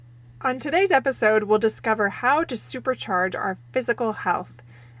On today's episode, we'll discover how to supercharge our physical health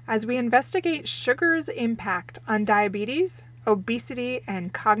as we investigate sugar's impact on diabetes, obesity,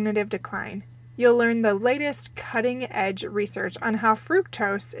 and cognitive decline. You'll learn the latest cutting-edge research on how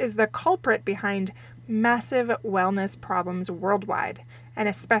fructose is the culprit behind massive wellness problems worldwide, and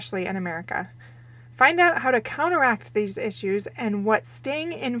especially in America. Find out how to counteract these issues and what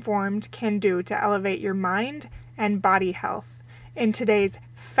staying informed can do to elevate your mind and body health in today's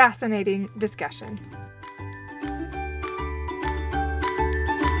fascinating discussion.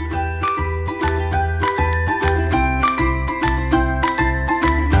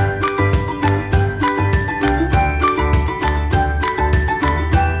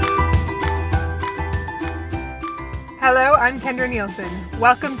 Hello, I'm Kendra Nielsen.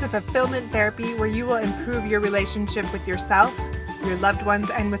 Welcome to Fulfillment Therapy, where you will improve your relationship with yourself, your loved ones,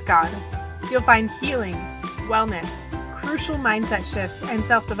 and with God. You'll find healing, wellness, crucial mindset shifts, and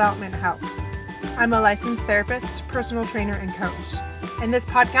self-development help. I'm a licensed therapist, personal trainer, and coach. In this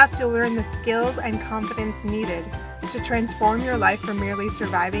podcast, you'll learn the skills and confidence needed to transform your life from merely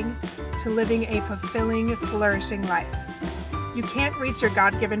surviving to living a fulfilling, flourishing life. You can't reach your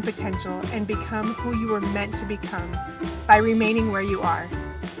God-given potential and become who you were meant to become by remaining where you are.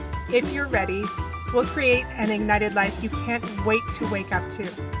 If you're ready, we'll create an ignited life you can't wait to wake up to.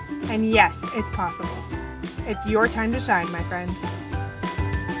 And yes, it's possible. It's your time to shine, my friend.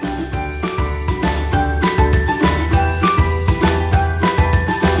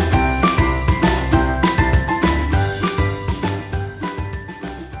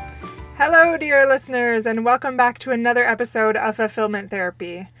 Hello, dear listeners, and welcome back to another episode of Fulfillment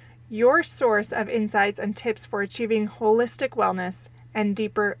Therapy, your source of insights and tips for achieving holistic wellness and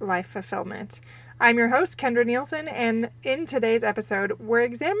deeper life fulfillment. I'm your host, Kendra Nielsen, and in today's episode, we're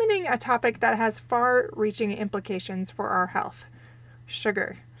examining a topic that has far-reaching implications for our health: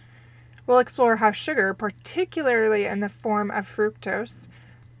 sugar. We'll explore how sugar, particularly in the form of fructose,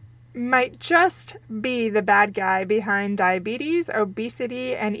 might just be the bad guy behind diabetes,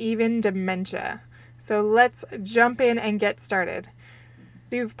 obesity, and even dementia. So let's jump in and get started.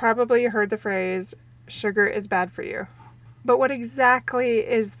 You've probably heard the phrase, sugar is bad for you. But what exactly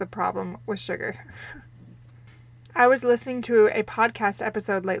is the problem with sugar? I was listening to a podcast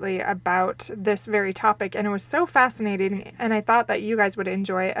episode lately about this very topic, and it was so fascinating, and I thought that you guys would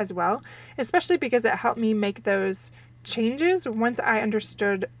enjoy it as well, especially because it helped me make those changes once I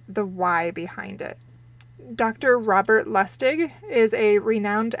understood the why behind it. Dr. Robert Lustig is a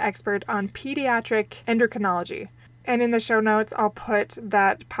renowned expert on pediatric endocrinology. And in the show notes, I'll put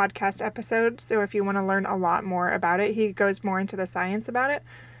that podcast episode. So if you want to learn a lot more about it, he goes more into the science about it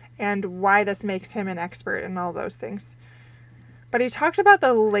and why this makes him an expert and all those things. But he talked about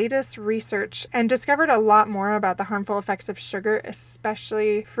the latest research and discovered a lot more about the harmful effects of sugar,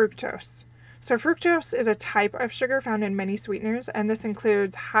 especially fructose. So fructose is a type of sugar found in many sweeteners, and this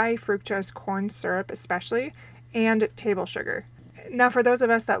includes high fructose corn syrup especially, and table sugar. Now, for those of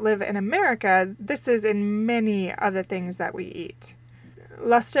us that live in America, this is in many of the things that we eat.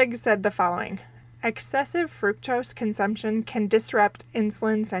 Lustig said the following: excessive fructose consumption can disrupt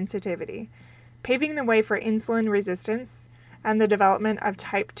insulin sensitivity, paving the way for insulin resistance and the development of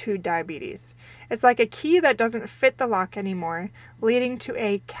type 2 diabetes. It's like a key that doesn't fit the lock anymore, leading to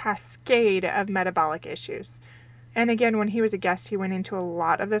a cascade of metabolic issues. And again, when he was a guest, he went into a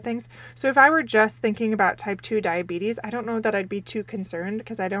lot of the things. So if I were just thinking about type 2 diabetes, I don't know that I'd be too concerned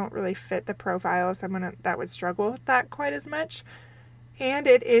because I don't really fit the profile of someone that would struggle with that quite as much. And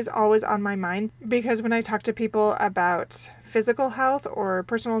it is always on my mind because when I talk to people about physical health or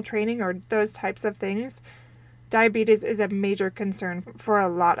personal training or those types of things, diabetes is a major concern for a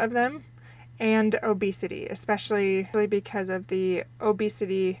lot of them, and obesity, especially because of the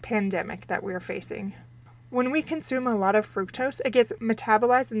obesity pandemic that we're facing. When we consume a lot of fructose, it gets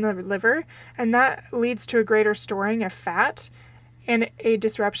metabolized in the liver, and that leads to a greater storing of fat and a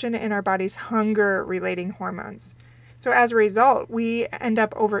disruption in our body's hunger-relating hormones. So as a result, we end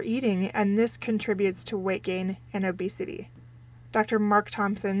up overeating, and this contributes to weight gain and obesity. Dr. Mark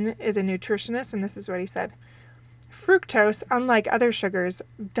Thompson is a nutritionist, and this is what he said: fructose, unlike other sugars,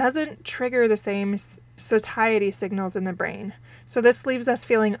 doesn't trigger the same satiety signals in the brain. So this leaves us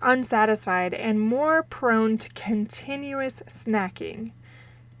feeling unsatisfied and more prone to continuous snacking,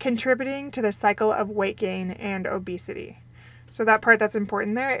 contributing to the cycle of weight gain and obesity. So that part that's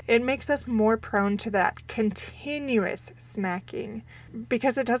important there, it makes us more prone to that continuous snacking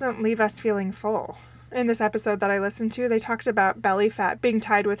because it doesn't leave us feeling full. In this episode that I listened to, they talked about belly fat being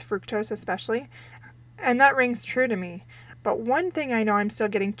tied with fructose especially, and that rings true to me. But one thing I know I'm still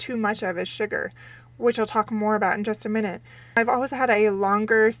getting too much of is sugar. which I'll talk more about in just a minute. I've always had a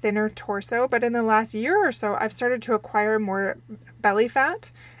longer, thinner torso, but in the last year or so, I've started to acquire more belly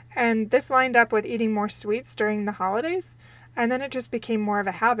fat, and this lined up with eating more sweets during the holidays, and then it just became more of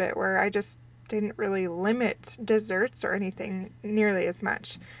a habit where I just didn't really limit desserts or anything nearly as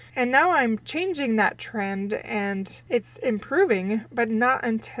much. And now I'm changing that trend, and it's improving, but not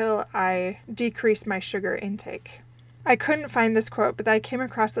until I decrease my sugar intake. I couldn't find this quote, but I came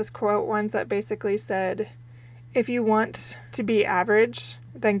across this quote once that basically said, if you want to be average,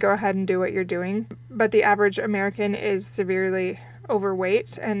 then go ahead and do what you're doing. But the average American is severely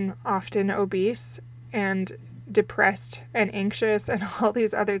overweight and often obese and depressed and anxious and all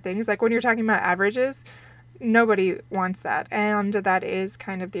these other things. Like when you're talking about averages, nobody wants that. And that is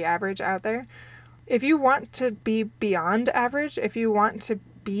kind of the average out there. If you want to be beyond average, if you want to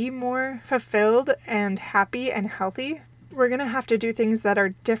be more fulfilled and happy and healthy, we're going to have to do things that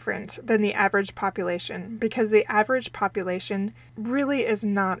are different than the average population, because the average population really is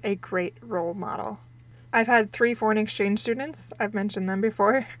not a great role model. I've had 3 foreign exchange students, I've mentioned them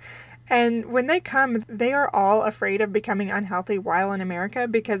before, and when they come, they are all afraid of becoming unhealthy while in America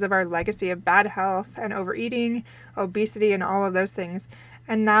because of our legacy of bad health and overeating, obesity, and all of those things.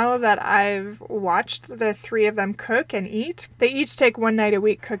 And now that I've watched the 3 of them cook and eat, they each take 1 night a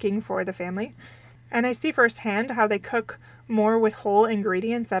week cooking for the family. And I see firsthand how they cook more with whole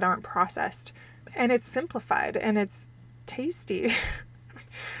ingredients that aren't processed. And it's simplified and it's tasty.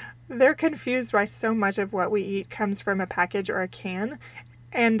 They're confused why so much of what we eat comes from a package or a can.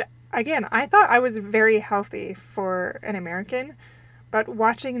 And again, I thought I was very healthy for an American, but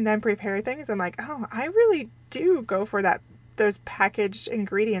watching them prepare things, I'm like, oh, I really do go for those packaged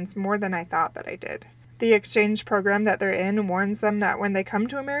ingredients more than I thought that I did. The exchange program that they're in warns them that when they come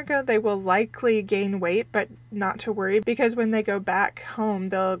to America, they will likely gain weight, but not to worry, because when they go back home,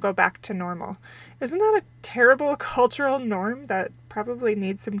 they'll go back to normal. Isn't that a terrible cultural norm that probably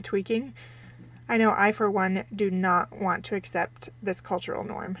needs some tweaking? I know I, for one, do not want to accept this cultural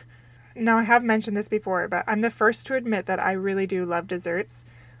norm. Now, I have mentioned this before, but I'm the first to admit that I really do love desserts.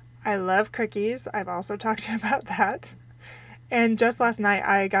 I love cookies. I've also talked about that. And just last night,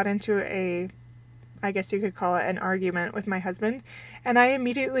 I got into I guess you could call it an argument with my husband, and I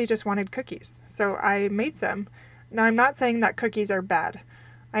immediately just wanted cookies. So I made some. Now, I'm not saying that cookies are bad.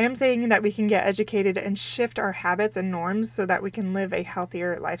 I am saying that we can get educated and shift our habits and norms so that we can live a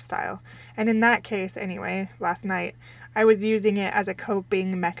healthier lifestyle. And in that case, anyway, last night, I was using it as a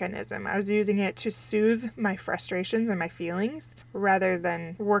coping mechanism. I was using it to soothe my frustrations and my feelings rather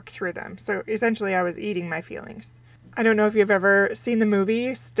than work through them. So essentially, I was eating my feelings. I don't know if you've ever seen the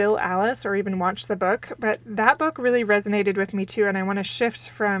movie Still Alice or even watched the book, but that book really resonated with me too, and I want to shift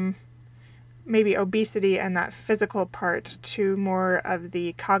from maybe obesity and that physical part to more of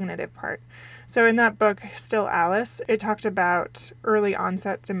the cognitive part. So in that book, Still Alice, it talked about early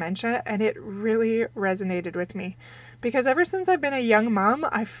onset dementia, and it really resonated with me. Because ever since I've been a young mom,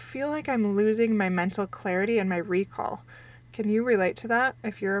 I feel like I'm losing my clarity and my recall. Can you relate to that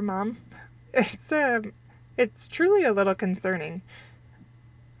if you're a mom? It's truly a little concerning.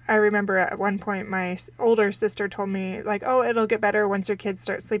 I remember at one point my older sister told me, like, oh, it'll get better once your kids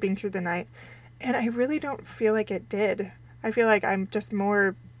start sleeping through the night. And I really don't feel like it did. I feel like I'm just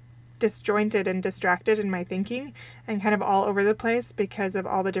more disjointed and distracted in my thinking and kind of all over the place because of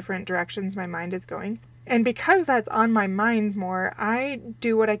all the different directions my mind is going. And because that's on my mind more, I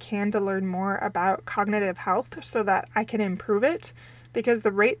do what I can to learn more about cognitive health so that I can improve it. Because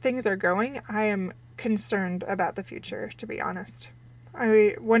the rate things are going, I am concerned about the future, to be honest.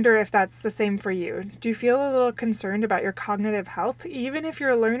 I wonder if that's the same for you. Do you feel a little concerned about your cognitive health, even if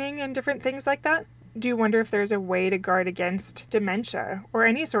you're learning and different things like that? Do you wonder if there's a way to guard against dementia or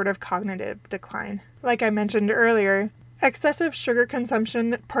any sort of cognitive decline? Like I mentioned earlier, excessive sugar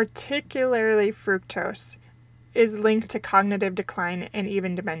consumption, particularly fructose, is linked to cognitive decline and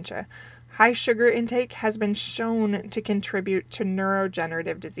even dementia. High sugar intake has been shown to contribute to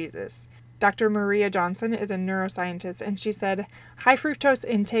neurodegenerative diseases. Dr. Maria Johnson is a neuroscientist, and she said, high fructose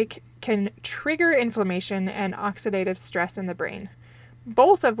intake can trigger inflammation and oxidative stress in the brain,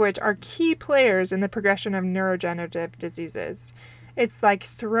 both of which are key players in the progression of neurodegenerative diseases. It's like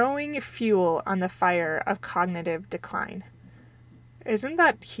throwing fuel on the fire of cognitive decline. Isn't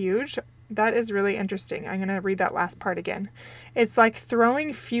that huge? That is really interesting. I'm going to read that last part again. It's like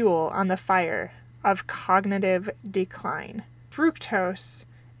throwing fuel on the fire of cognitive decline. Fructose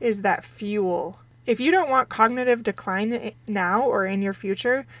is that fuel. If you don't want cognitive decline now or in your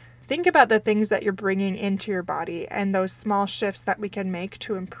future, think about the things that you're bringing into your body and those small shifts that we can make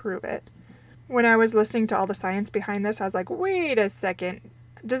to improve it. When I was listening to all the science behind this, I was like, wait a second.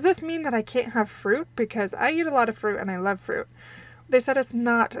 Does this mean that I can't have fruit? Because I eat a lot of fruit and I love fruit. They said it's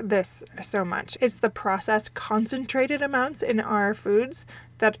not this so much. It's the processed concentrated amounts in our foods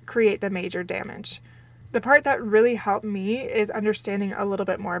that create the major damage. The part that really helped me is understanding a little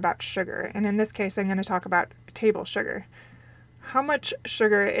bit more about sugar. And in this case, I'm going to talk about table sugar. How much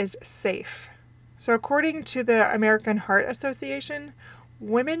sugar is safe? So according to the American Heart Association,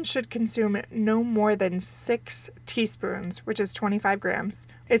 women should consume no more than 6 teaspoons, which is 25 grams.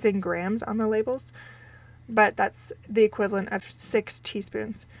 It's in grams on the labels, but that's the equivalent of 6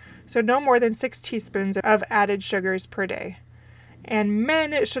 teaspoons. So no more than 6 teaspoons of added sugars per day. And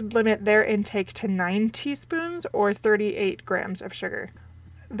men should limit their intake to 9 teaspoons or 38 grams of sugar.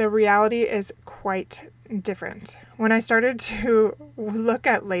 The reality is quite different. When I started to look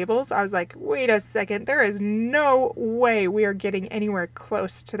at labels, I was like, wait a second, there is no way we are getting anywhere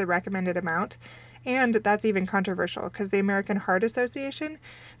close to the recommended amount. And that's even controversial because the American Heart Association,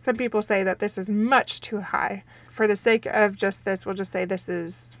 some people say that this is much too high. For the sake of just this, we'll just say this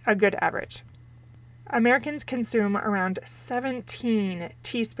is a good average. Americans consume around 17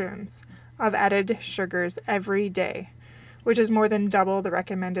 teaspoons of added sugars every day, which is more than double the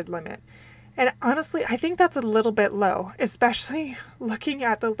recommended limit. And honestly, I think that's a little bit low, especially looking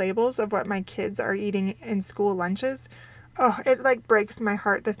at the labels of what my kids are eating in school lunches. Oh, it breaks my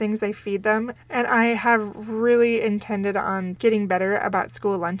heart, the things they feed them. And I have really intended on getting better about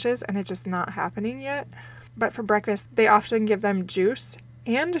school lunches, and it's just not happening yet. But for breakfast, they often give them juice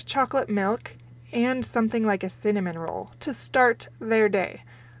and chocolate milk and something like a cinnamon roll to start their day.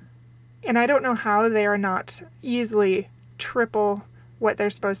 And I don't know how they are not easily triple what they're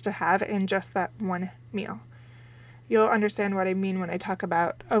supposed to have in just that one meal. You'll understand what I mean when I talk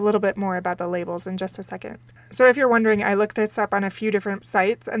about a little bit more about the labels in just a second. So if you're wondering, I looked this up on a few different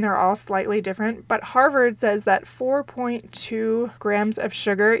sites and they're all slightly different, but Harvard says that 4.2 grams of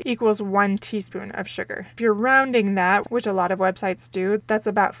sugar equals 1 teaspoon of sugar. If you're rounding that, which a lot of websites do, that's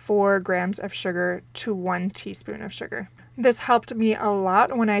about 4 grams of sugar to 1 teaspoon of sugar. This helped me a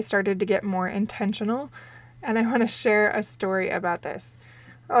lot when I started to get more intentional, and I want to share a story about this.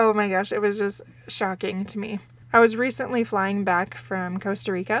 Oh my gosh, it was just shocking to me. I was recently flying back from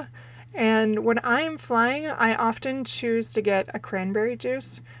Costa Rica, and when I'm flying, I often choose to get a cranberry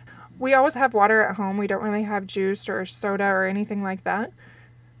juice. We always have water at home. We don't really have juice or soda or anything like that.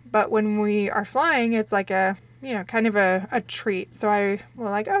 But when we are flying, it's like a treat. So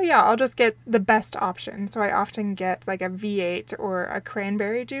I'll just get the best option. So I often get like a V8 or a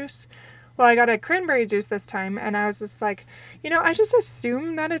cranberry juice. Well, I got a cranberry juice this time, and I was just like, I just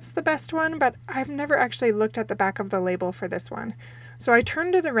assume that it's the best one, but I've never actually looked at the back of the label for this one. So I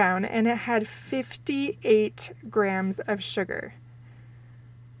turned it around, and it had 58 grams of sugar.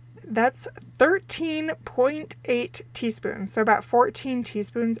 That's 13.8 teaspoons, so about 14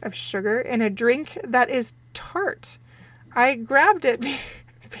 teaspoons of sugar in a drink that is tart. I grabbed it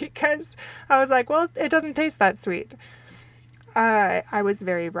because I was like, well, it doesn't taste that sweet. I was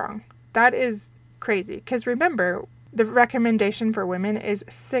very wrong. That is crazy, because remember, the recommendation for women is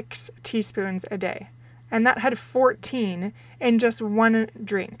 6 teaspoons a day, and that had 14 in just one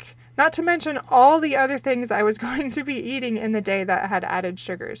drink, not to mention all the other things I was going to be eating in the day that had added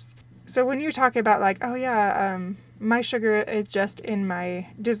sugars. So when you talk about my sugar is just in my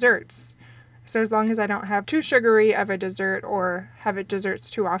desserts, so as long as I don't have too sugary of a dessert or have it desserts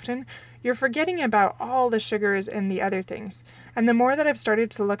too often, you're forgetting about all the sugars in the other things. And the more that I've started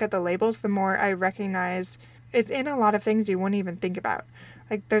to look at the labels, the more I recognize it's in a lot of things you wouldn't even think about.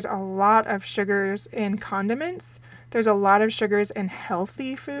 Like there's a lot of sugars in condiments. There's a lot of sugars in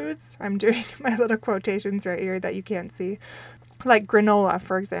healthy foods. I'm doing my little quotations right here that you can't see. Like granola,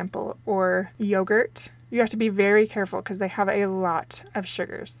 for example, or yogurt. You have to be very careful because they have a lot of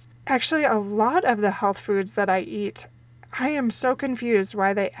sugars. Actually, a lot of the health foods that I eat, I am so confused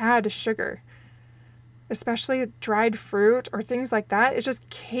why they add sugar. Especially dried fruit or things like that. It's just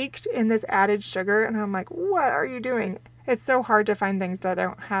caked in this added sugar. And I'm like, what are you doing? It's so hard to find things that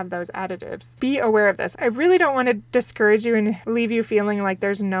don't have those additives. Be aware of this. I really don't want to discourage you and leave you feeling like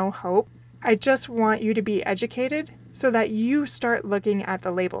there's no hope. I just want you to be educated so that you start looking at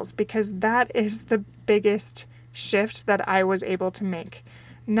the labels, because that is the biggest shift that I was able to make.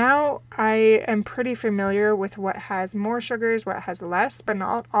 Now I am pretty familiar with what has more sugars, what has less, but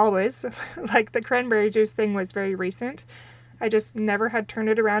not always. Like the cranberry juice thing was very recent. I just never had turned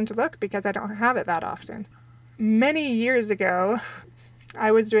it around to look because I don't have it that often. Many years ago,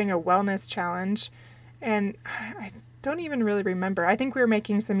 I was doing a wellness challenge, and I don't even really remember. I think we were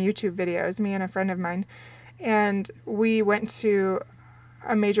making some YouTube videos, me and a friend of mine, and we went to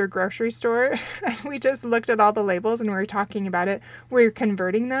a major grocery store and we just looked at all the labels and we were talking about it. We were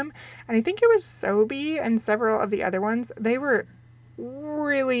converting them. And I think it was Sobe and several of the other ones. They were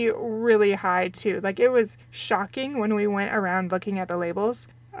really, really high too. Like, it was shocking when we went around looking at the labels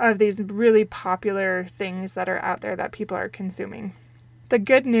of these really popular things that are out there that people are consuming. The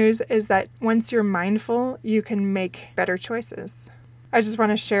good news is that once you're mindful, you can make better choices. I just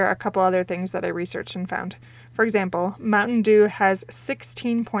want to share a couple other things that I researched and found. For example, Mountain Dew has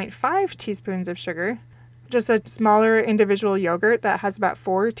 16.5 teaspoons of sugar. Just a smaller individual yogurt that has about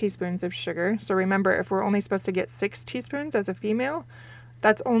 4 teaspoons of sugar. So remember, if we're only supposed to get 6 teaspoons as a female,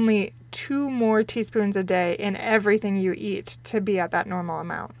 that's only 2 more teaspoons a day in everything you eat to be at that normal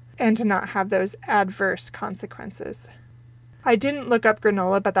amount and to not have those adverse consequences. I didn't look up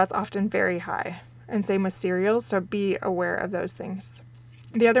granola, but that's often very high. And same with cereals, so be aware of those things.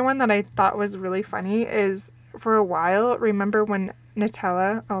 The other one that I thought was really funny is, for a while, remember when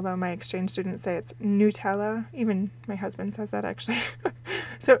Nutella, although my exchange students say it's Nutella, even my husband says that actually.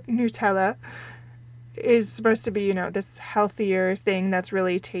 So Nutella is supposed to be, this healthier thing that's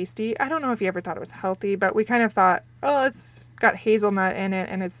really tasty. I don't know if you ever thought it was healthy, but we kind of thought, oh, it's got hazelnut in it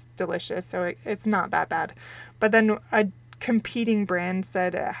and it's delicious, so it's not that bad. But then a competing brand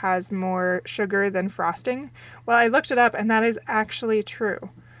said it has more sugar than frosting. Well, I looked it up and that is actually true.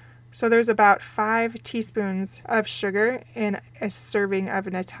 So there's about 5 teaspoons of sugar in a serving of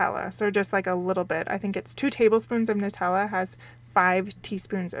Nutella. So just like a little bit. I think it's 2 tablespoons of Nutella has 5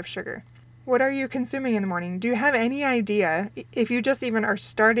 teaspoons of sugar. What are you consuming in the morning? Do you have any idea if you just even are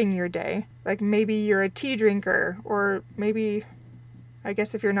starting your day? Like maybe you're a tea drinker, or maybe, I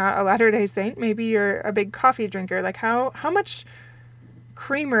guess if you're not a Latter-day Saint, maybe you're a big coffee drinker. Like how much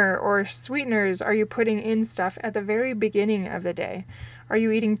creamer or sweeteners are you putting in stuff at the very beginning of the day? Are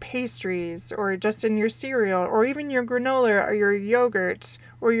you eating pastries or just in your cereal or even your granola or your yogurt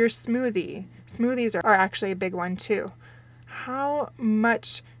or your smoothie? Smoothies are actually a big one too. How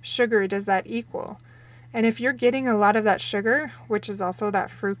much sugar does that equal? And if you're getting a lot of that sugar, which is also that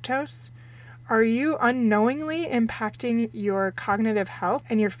fructose, are you unknowingly impacting your cognitive health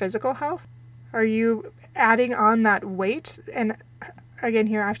and your physical health? Are you adding on that weight? And again,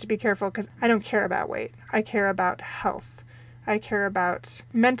 here I have to be careful because I don't care about weight. I care about health. I care about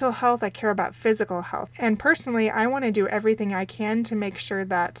mental health. I care about physical health. And personally, I want to do everything I can to make sure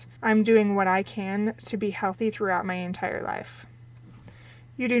that I'm doing what I can to be healthy throughout my entire life.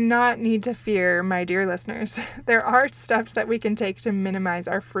 You do not need to fear, my dear listeners. There are steps that we can take to minimize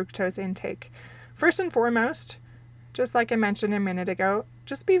our fructose intake. First and foremost, just like I mentioned a minute ago,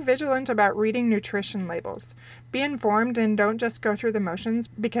 just be vigilant about reading nutrition labels. Be informed and don't just go through the motions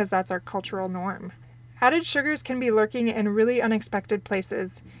because that's our cultural norm. Added sugars can be lurking in really unexpected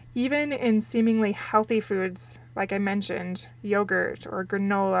places, even in seemingly healthy foods, like I mentioned, yogurt or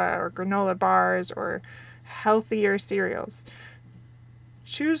granola bars or healthier cereals.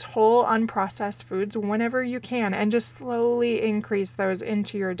 Choose whole, unprocessed foods whenever you can and just slowly increase those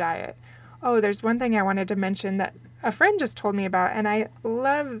into your diet. Oh, there's one thing I wanted to mention that a friend just told me about, and I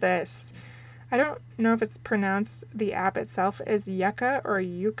love this. I don't know if it's pronounced, the app itself is Yucca or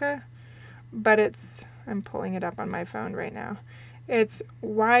Yucca, but I'm pulling it up on my phone right now. It's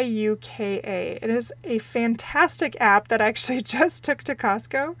YUKA. It is a fantastic app that I actually just took to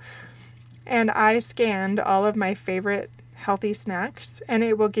Costco, and I scanned all of my favorite healthy snacks, and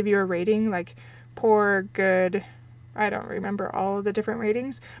it will give you a rating like poor, good. I don't remember all of the different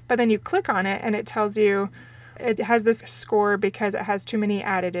ratings, but then you click on it and it tells you it has this score because it has too many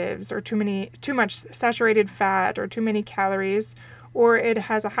additives or too much saturated fat or too many calories, or it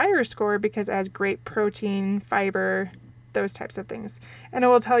has a higher score because it has great protein, fiber, those types of things. And it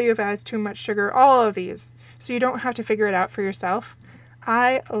will tell you if it has too much sugar, all of these, so you don't have to figure it out for yourself.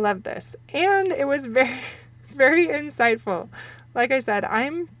 I love this, and it was very, very insightful. Like I said,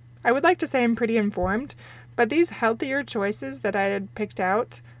 I would like to say I'm pretty informed, but these healthier choices that I had picked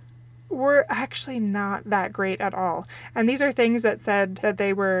out were actually not that great at all. And these are things that said that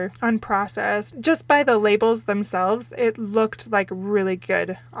they were unprocessed. Just by the labels themselves, it looked like really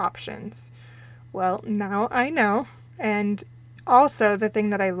good options. Well, now I know. And also the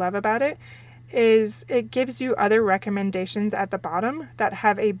thing that I love about it is it gives you other recommendations at the bottom that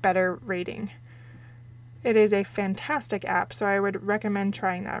have a better rating. It is a fantastic app, so I would recommend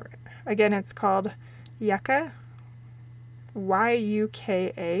trying that. Again, it's called Yucca,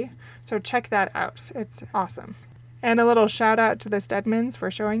 YUKA. So check that out. It's awesome. And a little shout out to the Stedmans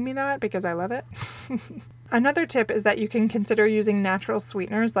for showing me that because I love it. Another tip is that you can consider using natural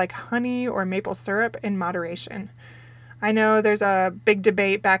sweeteners like honey or maple syrup in moderation. I know there's a big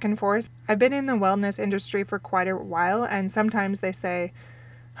debate back and forth. I've been in the wellness industry for quite a while, and sometimes they say,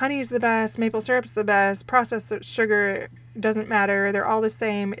 honey's the best, maple syrup's the best, processed sugar doesn't matter, they're all the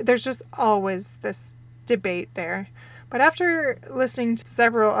same. There's just always this debate there. But after listening to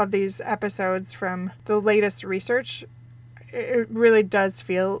several of these episodes from the latest research, it really does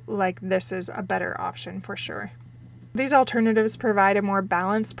feel like this is a better option for sure. These alternatives provide a more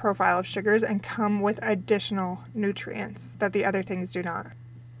balanced profile of sugars and come with additional nutrients that the other things do not.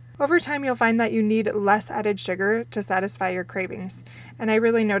 Over time, you'll find that you need less added sugar to satisfy your cravings. And I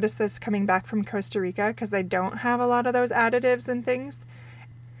really noticed this coming back from Costa Rica because they don't have a lot of those additives and things.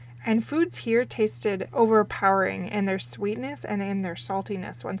 And foods here tasted overpowering in their sweetness and in their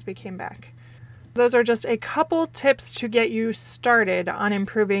saltiness once we came back. Those are just a couple tips to get you started on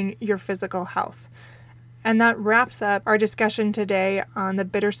improving your physical health. And that wraps up our discussion today on the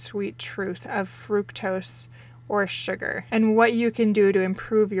bittersweet truth of fructose or sugar and what you can do to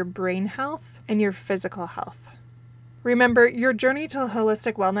improve your brain health and your physical health. Remember, your journey to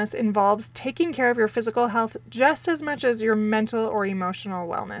holistic wellness involves taking care of your physical health just as much as your mental or emotional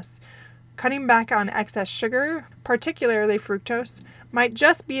wellness. Cutting back on excess sugar, particularly fructose, might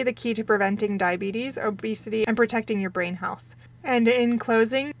just be the key to preventing diabetes, obesity, and protecting your brain health. And in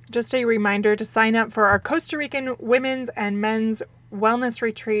closing, just a reminder to sign up for our Costa Rican women's and men's wellness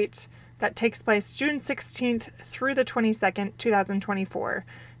retreat that takes place June 16th through the 22nd, 2024.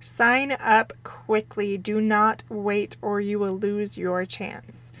 Sign up quickly. Do not wait or you will lose your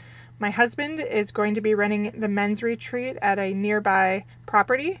chance. My husband is going to be running the men's retreat at a nearby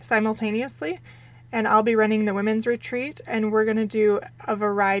property simultaneously, and I'll be running the women's retreat, and we're going to do a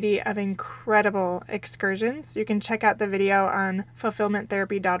variety of incredible excursions. You can check out the video on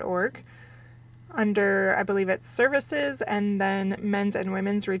fulfillmenttherapy.org under, I believe it's services, and then men's and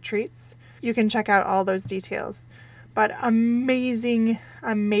women's retreats. You can check out all those details. But amazing,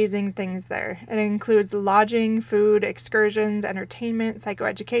 amazing things there. It includes lodging, food, excursions, entertainment,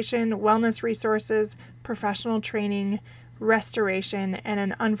 psychoeducation, wellness resources, professional training, restoration, and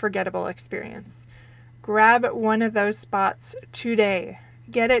an unforgettable experience. Grab one of those spots today.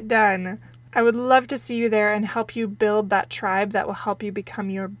 Get it done. I would love to see you there and help you build that tribe that will help you become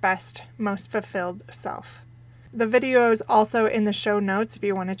your best, most fulfilled self. The video is also in the show notes if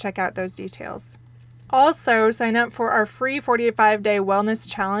you want to check out those details. Also, sign up for our free 45-day wellness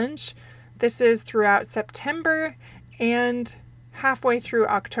challenge. This is throughout September and halfway through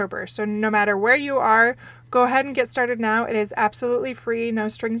October. So no matter where you are, go ahead and get started now. It is absolutely free, no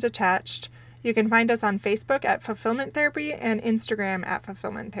strings attached. You can find us on Facebook at Fulfillment Therapy and Instagram at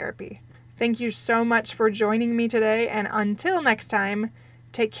Fulfillment Therapy. Thank you so much for joining me today, and until next time,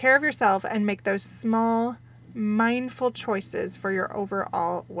 take care of yourself and make those small, mindful choices for your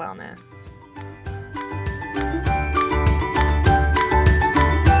overall wellness.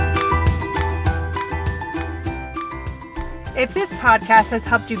 If this podcast has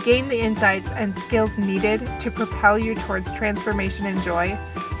helped you gain the insights and skills needed to propel you towards transformation and joy,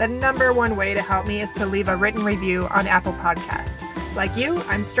 the number one way to help me is to leave a written review on Apple Podcast. Like you,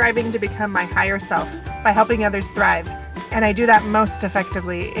 I'm striving to become my higher self by helping others thrive, and I do that most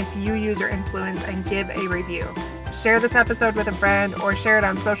effectively if you use your influence and give a review. Share this episode with a friend or share it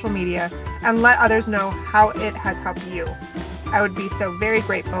on social media and let others know how it has helped you. I would be so very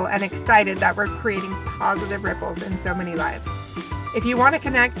grateful and excited that we're creating positive ripples in so many lives. If you want to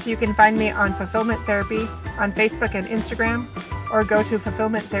connect, you can find me on Fulfillment Therapy on Facebook and Instagram, or go to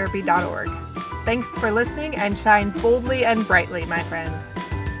fulfillmenttherapy.org. Thanks for listening, and shine boldly and brightly, my friend.